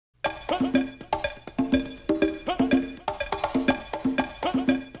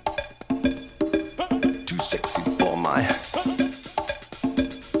my.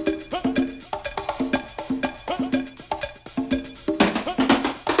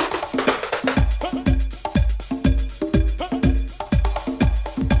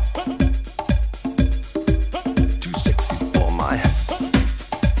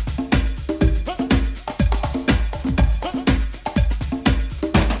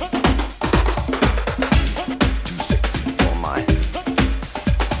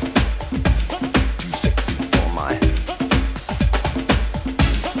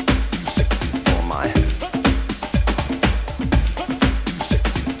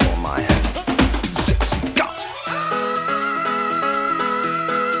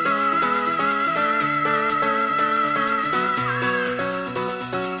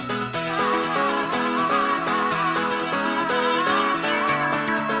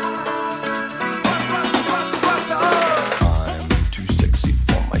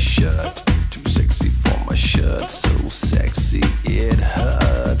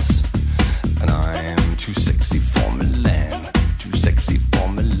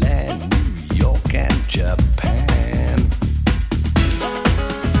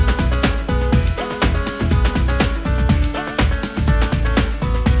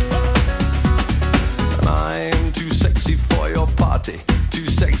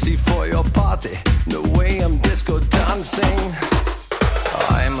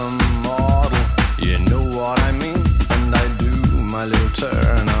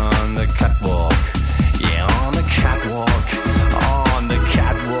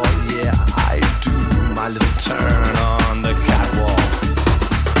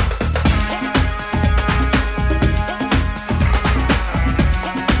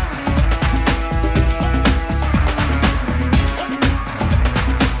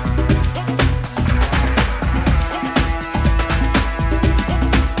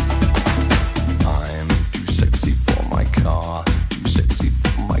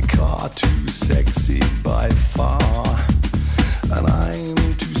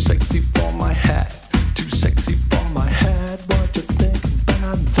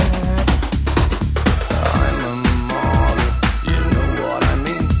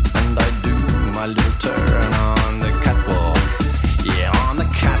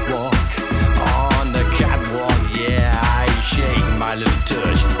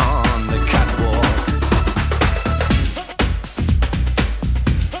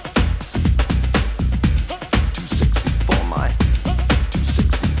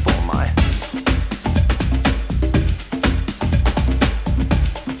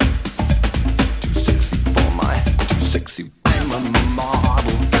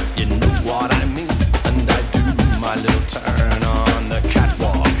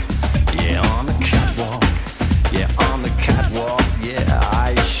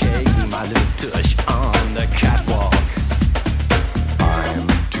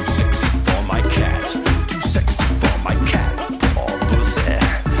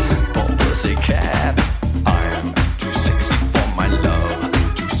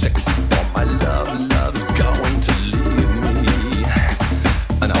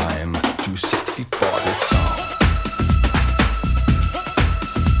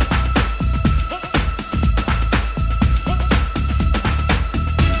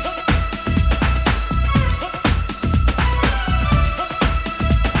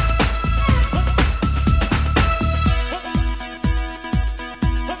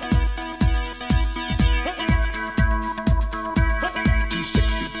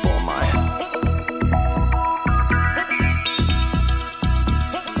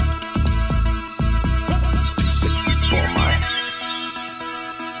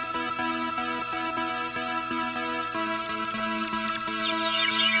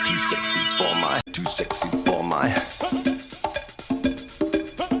 Too sexy for my.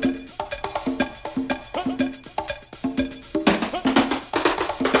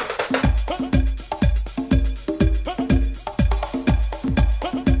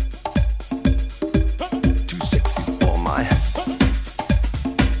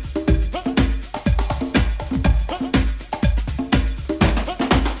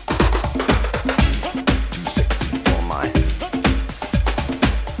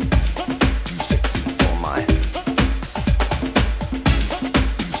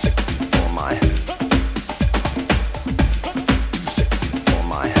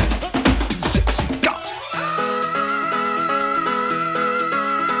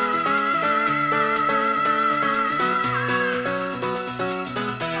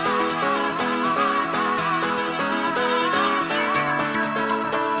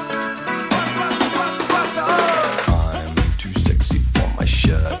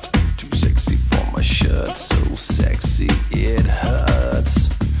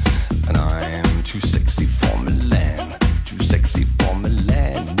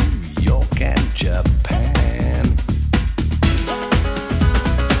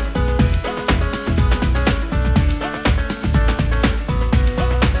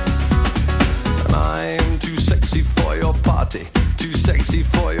 sexy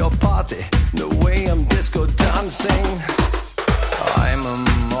for your party. The way I'm disco dancing. I'm a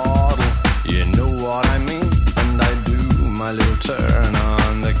model, you know what I mean. And I do my little turn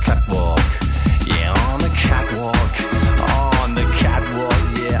on the catwalk. Yeah, on the catwalk. On the catwalk,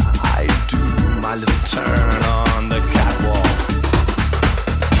 yeah, I do my little turn on the catwalk.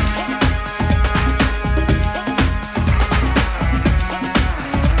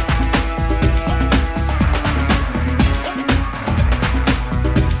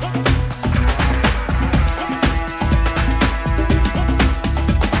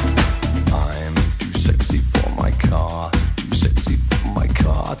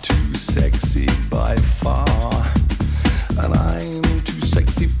 Too sexy by far. And I'm too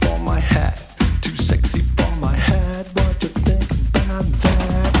sexy for my hat. Too sexy for my hat. What do you think about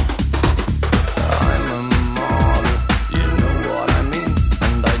that? I'm a model, you know what I mean.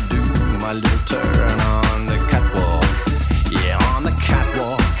 And I do my little turn on the catwalk. Yeah, on the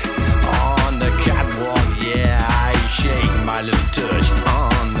catwalk. On the catwalk, yeah, I shake my little tush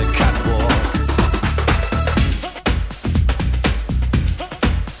on the catwalk.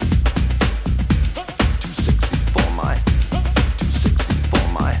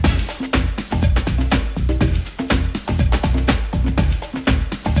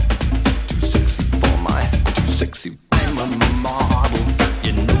 Sexy, I'm a model,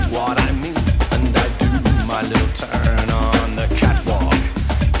 you know what I mean. And I do my little turn on the catwalk.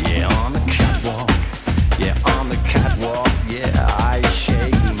 Yeah, on the catwalk. Yeah, on the catwalk. Yeah, I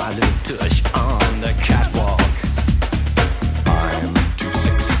shake my little tush on the catwalk. I'm too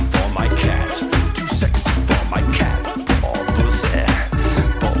sexy for my cat. Too sexy for my cat. Poor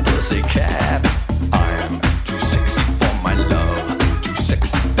pussy cat. I'm too sexy for my love. Too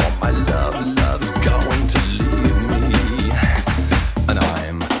sexy for my love. Love's going to leave me. And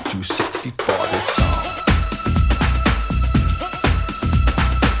I'm too sexy for this song.